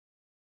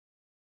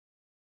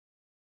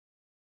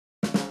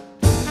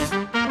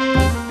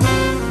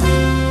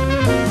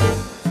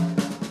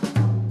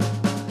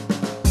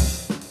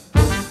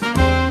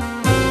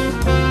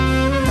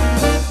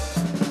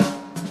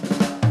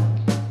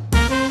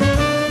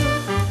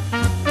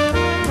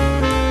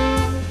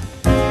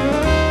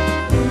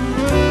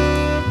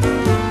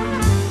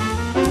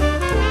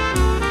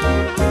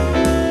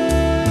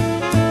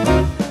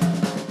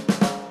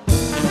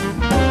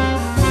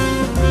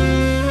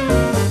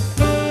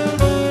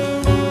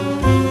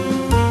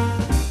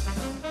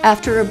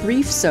After a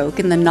brief soak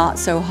in the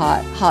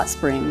not-so-hot hot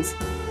springs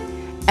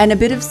and a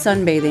bit of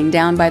sunbathing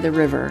down by the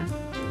river,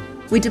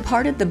 we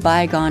departed the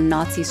bygone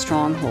Nazi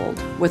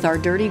stronghold with our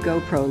dirty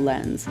GoPro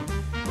lens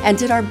and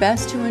did our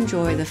best to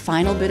enjoy the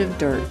final bit of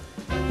dirt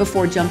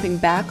before jumping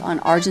back on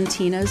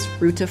Argentina's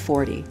Ruta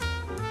 40.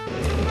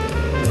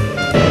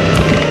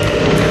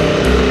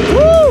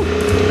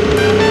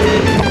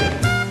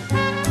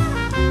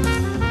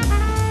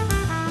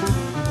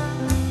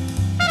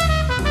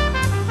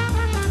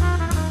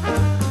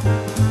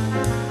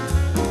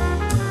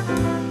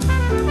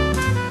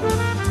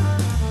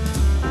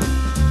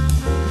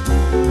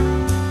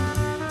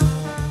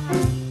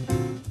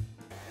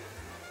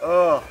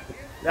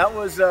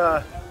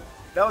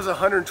 That was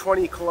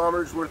 120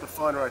 kilometers worth of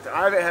fun right there.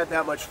 I haven't had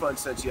that much fun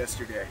since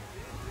yesterday.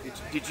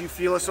 Did you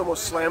feel us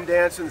almost slam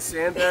dance in the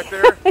sand back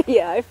there?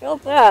 Yeah, I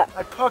felt that.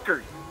 I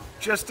puckered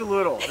just a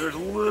little. There's a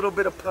little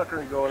bit of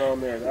puckering going on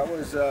there.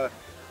 That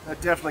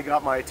definitely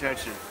got my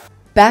attention.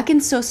 Back in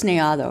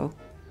Sosneado,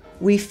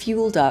 we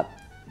fueled up,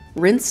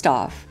 rinsed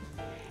off,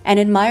 and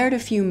admired a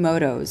few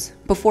motos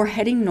before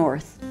heading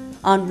north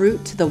en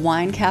route to the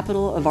wine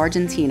capital of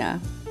Argentina,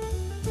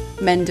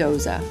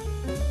 Mendoza.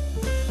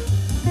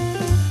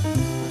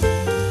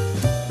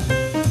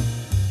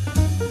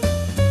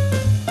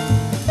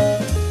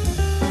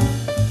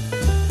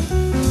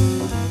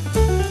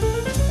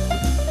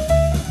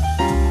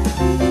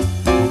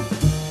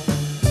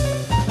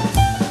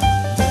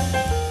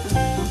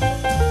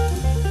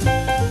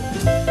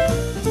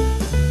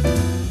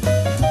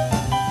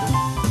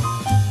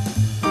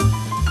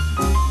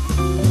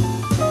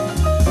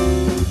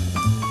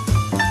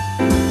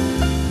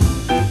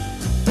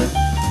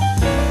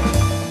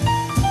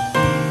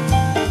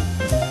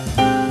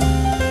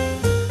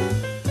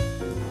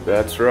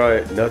 That's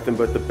right, nothing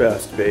but the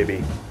best,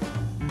 baby.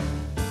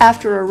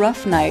 After a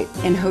rough night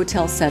in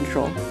Hotel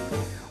Central,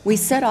 we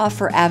set off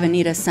for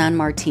Avenida San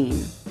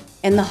Martin,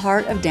 in the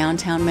heart of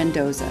downtown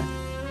Mendoza,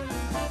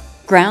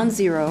 ground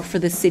zero for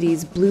the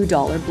city's blue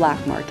dollar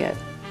black market.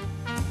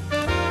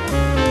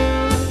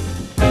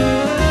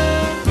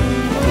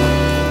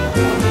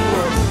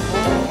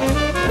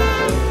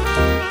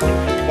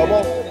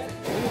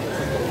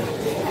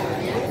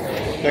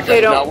 They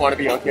don't not want to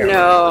be on camera.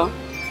 No.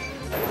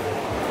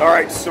 All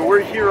right, so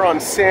we're here on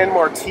San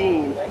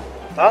Martin.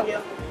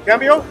 Huh?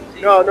 Cambio?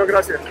 No, no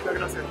gracias. No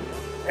gracias.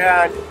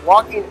 And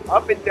walking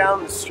up and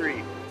down the street,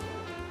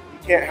 you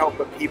can't help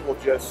but people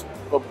just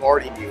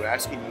bombarding you,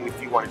 asking you if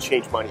you want to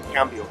change money.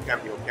 Cambio,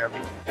 cambio,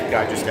 cambio. The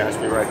guy just asked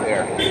me right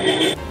there.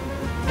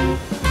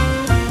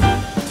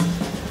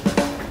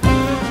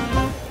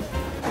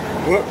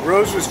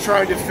 Rose was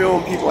trying to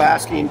film people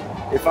asking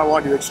if I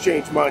wanted to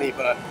exchange money,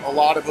 but a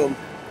lot of them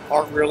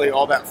aren't really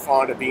all that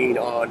fond of being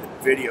on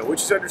video, which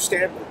is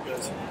understandable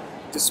because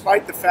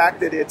despite the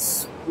fact that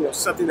it's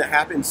something that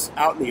happens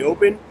out in the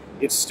open,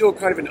 it's still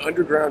kind of an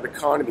underground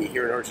economy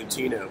here in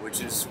Argentina,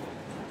 which is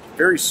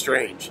very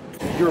strange.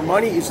 Your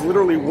money is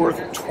literally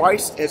worth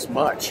twice as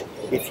much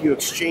if you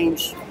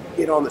exchange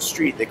it on the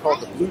street, they call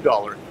it the blue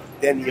dollar,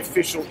 than the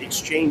official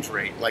exchange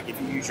rate. Like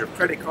if you use your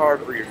credit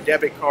card or your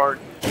debit card.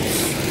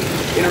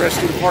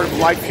 Interesting part of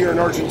life here in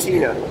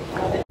Argentina.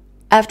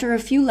 After a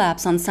few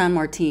laps on San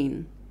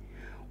Martin,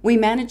 we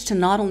managed to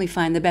not only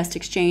find the best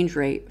exchange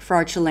rate for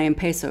our Chilean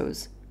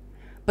pesos,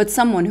 but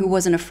someone who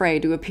wasn't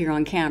afraid to appear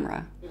on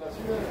camera.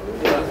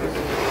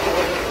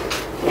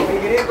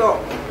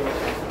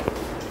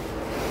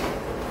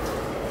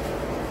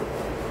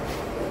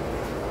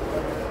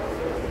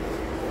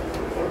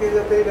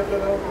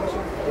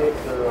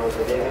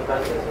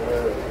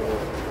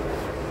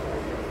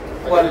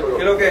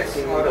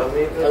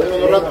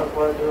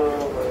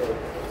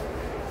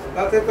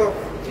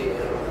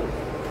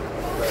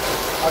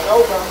 Acá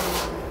buscan.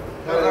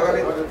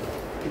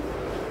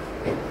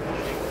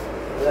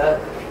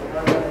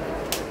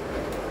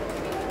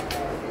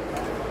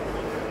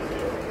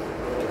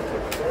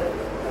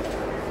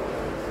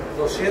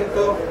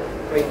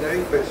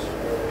 $220,000 pesos.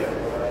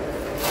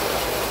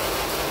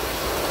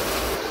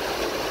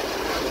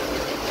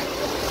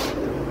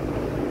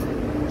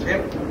 ¿Sí?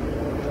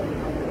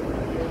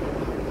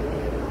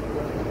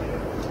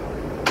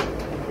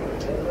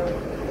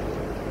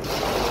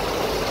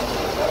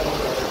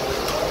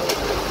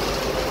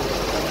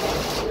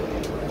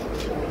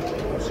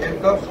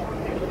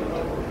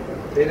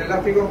 ¿Tiene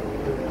elástico?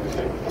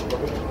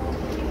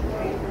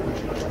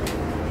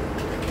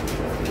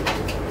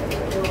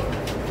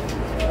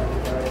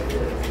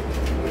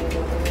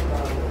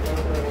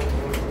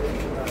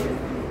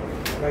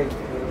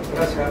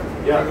 Gracias.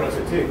 Ya,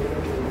 gracias, sí.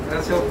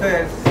 Gracias a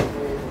ustedes.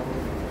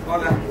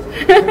 Hola.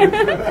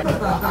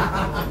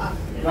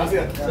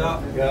 Gracias.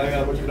 Chao.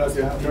 Yeah, muchas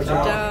gracias.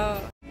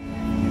 Ciao.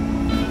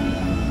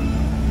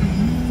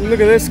 Look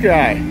at this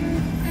guy.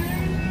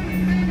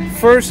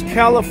 First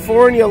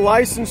California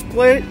license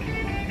plate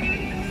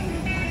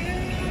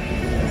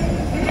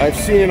I've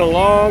seen in a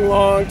long,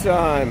 long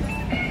time.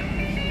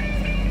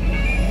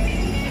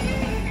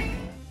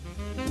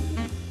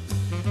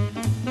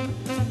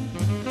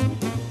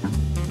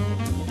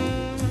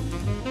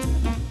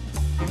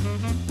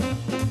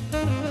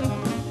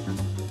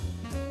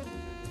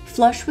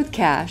 Flush with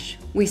cash,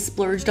 we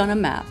splurged on a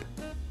map,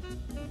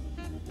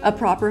 a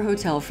proper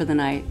hotel for the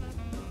night,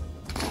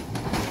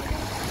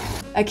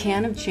 a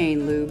can of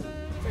chain lube,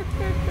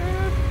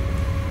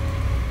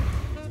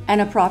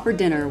 and a proper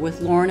dinner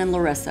with Lauren and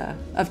Larissa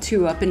of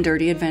Two Up and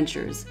Dirty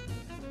Adventures,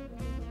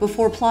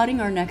 before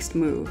plotting our next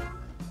move,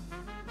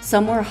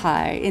 somewhere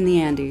high in the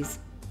Andes.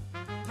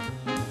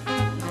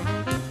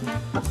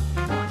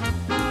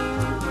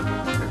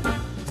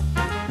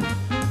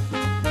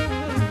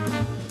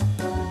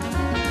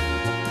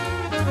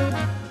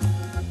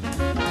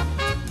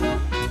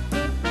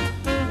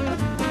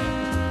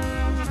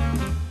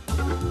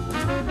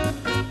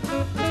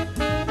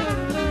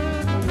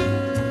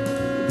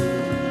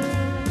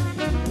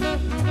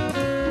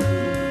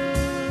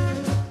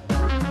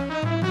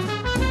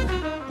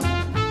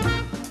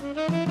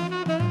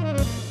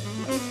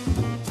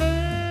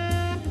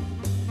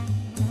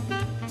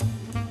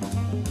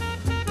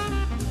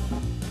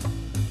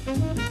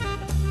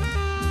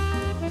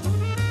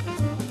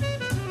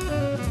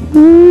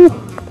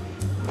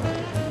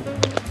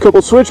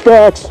 Couple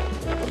switchbacks.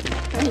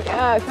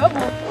 Yeah, a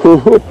couple.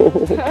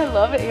 I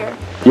love it here.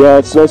 Yeah,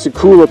 it's nice and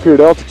cool up here at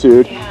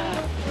altitude.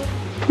 Yeah.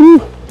 Whew.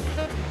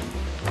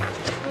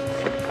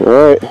 All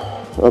right,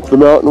 up the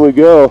mountain we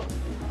go.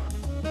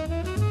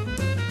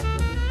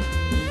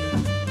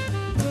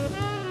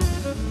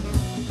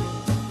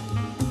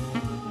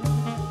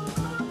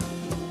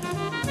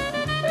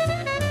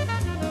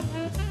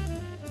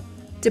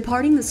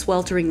 Departing the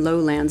sweltering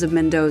lowlands of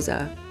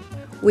Mendoza,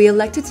 we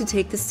elected to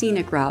take the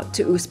scenic route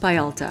to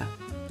Uspallata,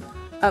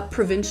 up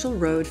Provincial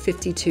Road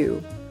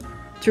 52,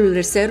 through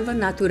Reserva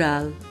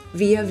Natural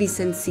via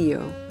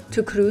Vicencio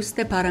to Cruz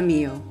de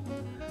Paramillo,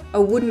 a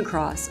wooden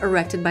cross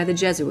erected by the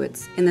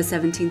Jesuits in the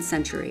 17th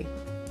century.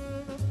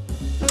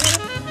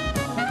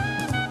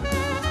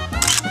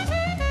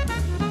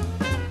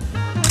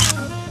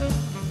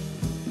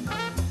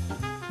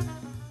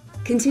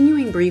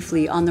 Continuing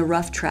briefly on the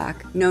rough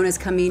track known as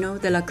Camino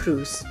de la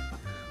Cruz,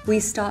 we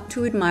stopped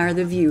to admire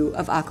the view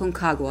of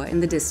Aconcagua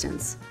in the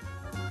distance.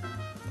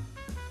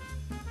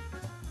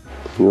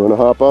 You want to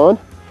hop on?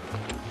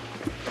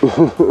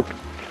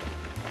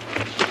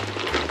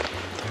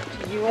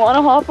 You want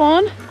to hop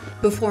on?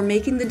 Before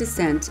making the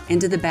descent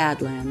into the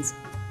Badlands,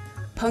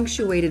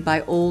 punctuated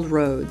by old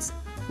roads,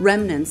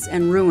 remnants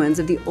and ruins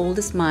of the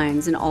oldest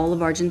mines in all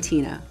of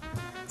Argentina,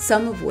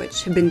 some of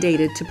which have been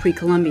dated to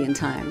pre-Columbian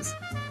times.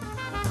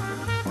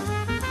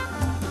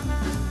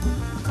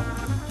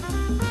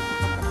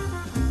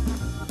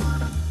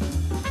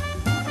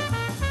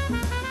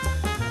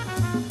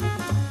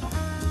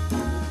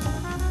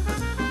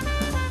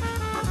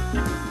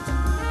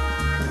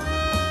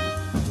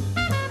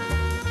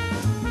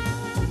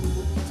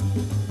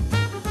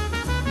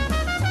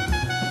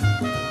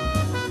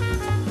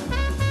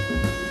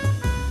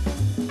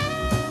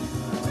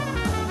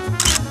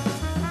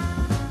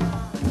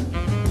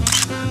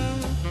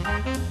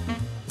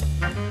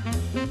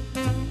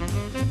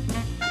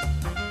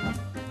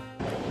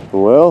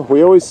 Well,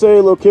 we always say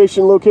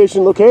location,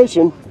 location,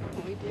 location.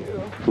 We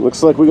do.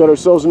 Looks like we got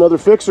ourselves another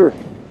fixer.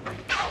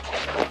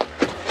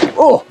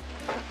 Oh,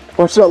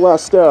 watch that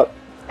last step.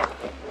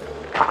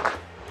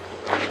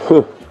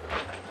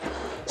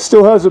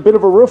 Still has a bit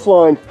of a roof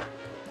line.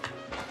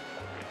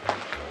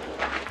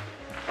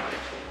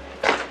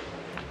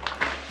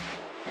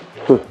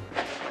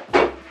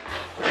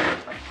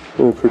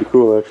 Pretty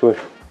cool, actually.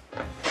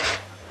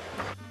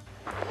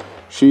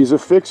 She's a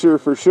fixer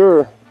for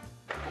sure,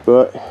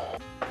 but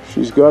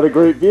she's got a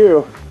great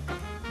view.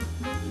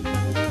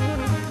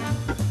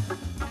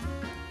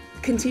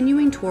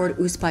 Continuing toward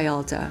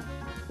Uspallata,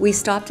 we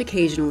stopped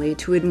occasionally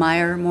to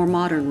admire more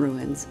modern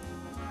ruins.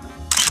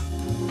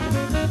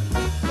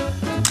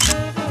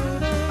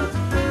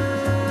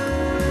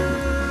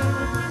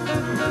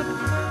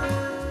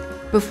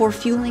 Before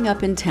fueling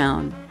up in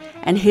town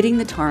and hitting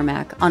the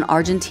tarmac on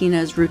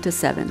Argentina's Ruta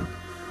 7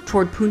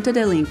 toward Punta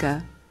del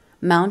Inca,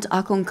 Mount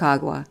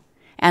Aconcagua,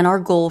 and our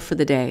goal for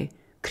the day,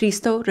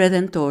 Cristo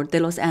Redentor de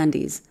los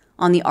Andes,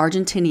 on the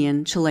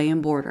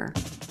Argentinian-Chilean border.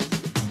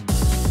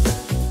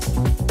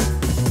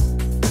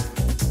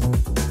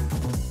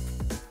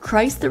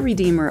 Christ the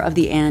Redeemer of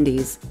the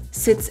Andes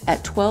sits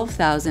at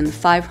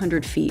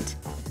 12,500 feet,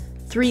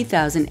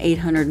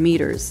 3,800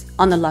 meters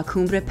on the La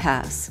Cumbre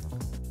Pass,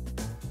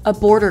 a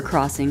border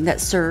crossing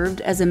that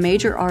served as a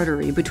major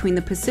artery between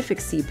the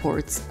Pacific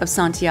seaports of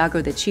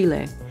Santiago de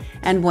Chile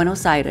and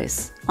Buenos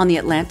Aires on the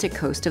Atlantic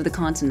coast of the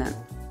continent.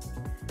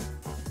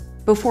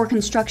 Before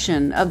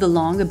construction of the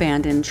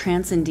long-abandoned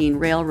Transandine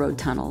Railroad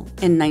Tunnel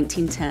in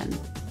 1910,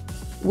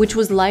 which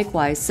was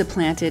likewise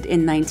supplanted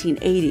in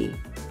 1980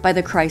 by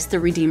the Christ the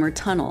Redeemer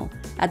Tunnel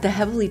at the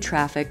heavily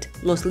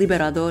trafficked Los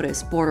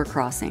Liberadores border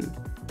crossing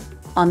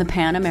on the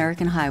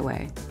Pan-American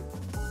Highway.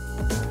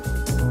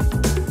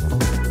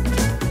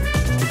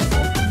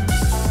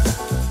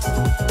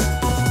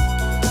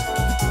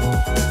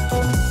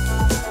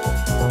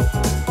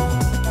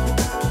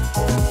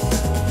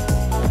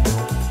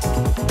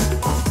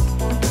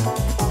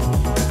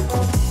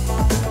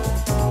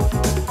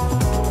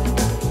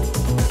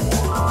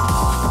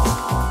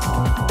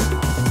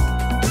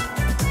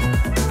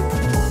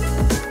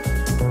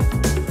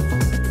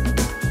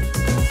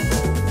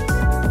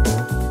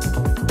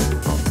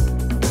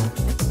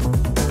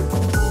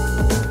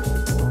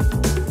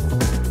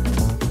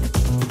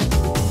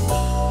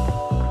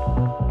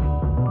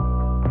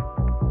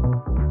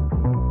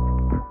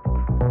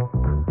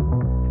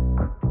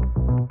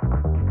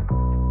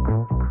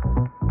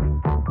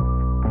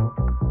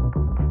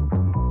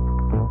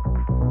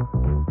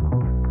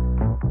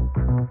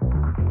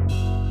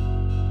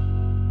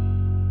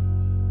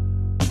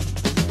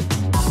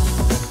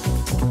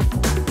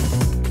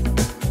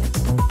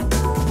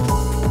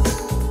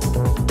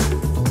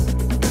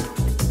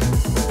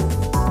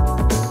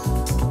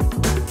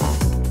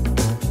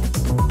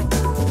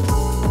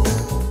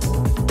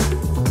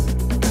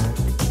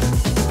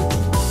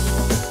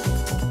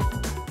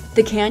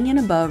 The canyon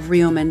above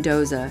Rio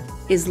Mendoza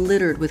is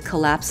littered with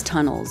collapsed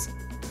tunnels,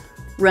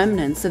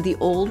 remnants of the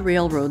old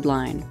railroad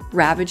line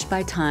ravaged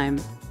by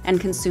time and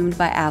consumed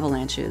by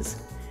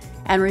avalanches,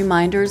 and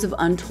reminders of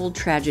untold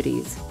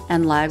tragedies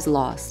and lives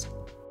lost.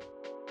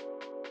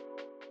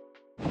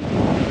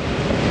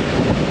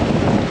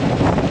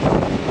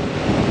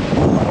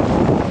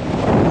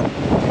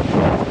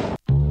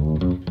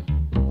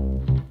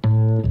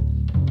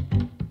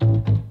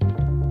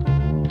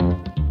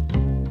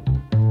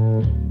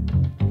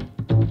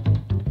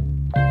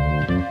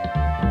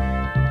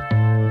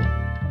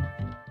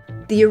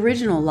 The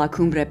original La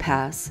Cumbre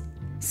Pass,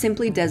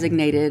 simply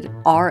designated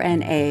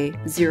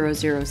RNA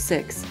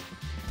 006,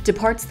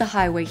 departs the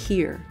highway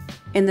here,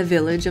 in the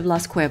village of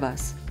Las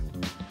Cuevas.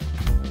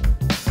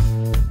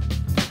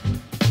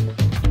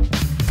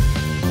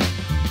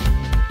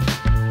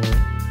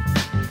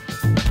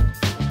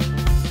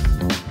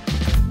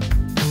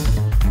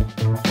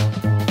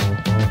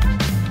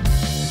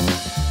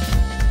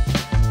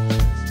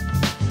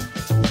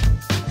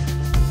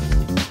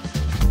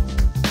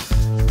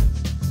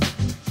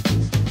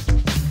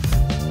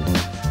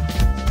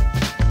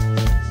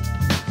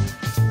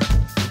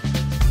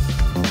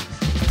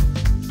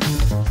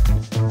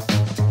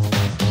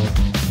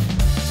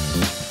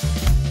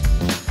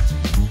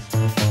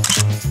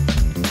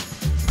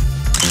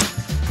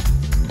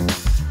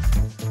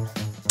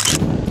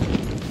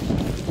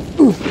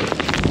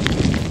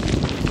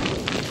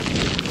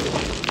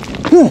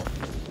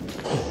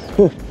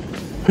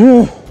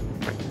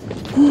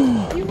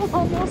 You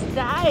almost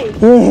died.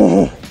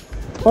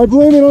 I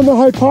blame it on the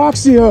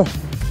hypoxia.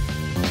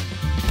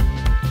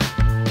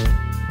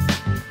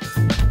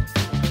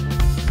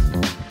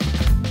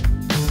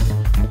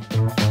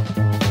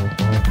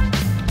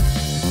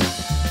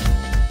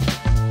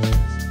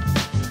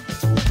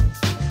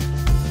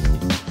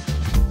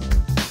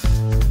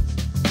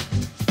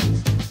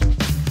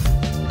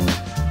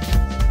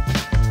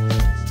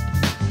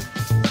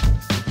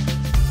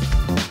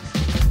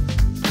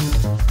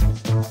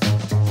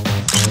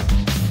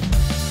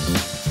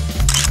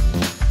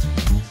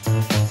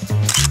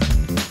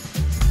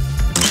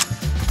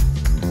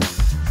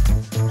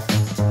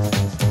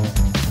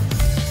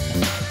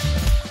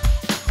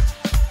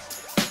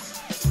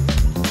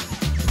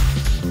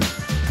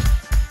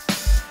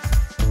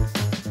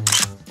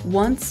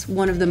 Once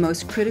one of the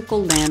most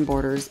critical land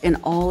borders in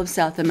all of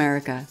South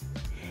America,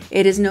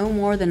 it is no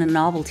more than a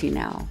novelty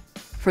now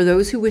for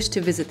those who wish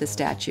to visit the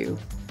statue,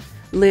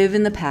 live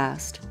in the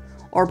past,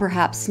 or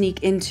perhaps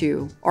sneak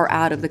into or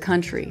out of the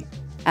country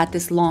at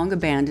this long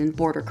abandoned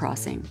border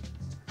crossing,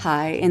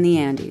 high in the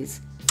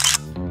Andes.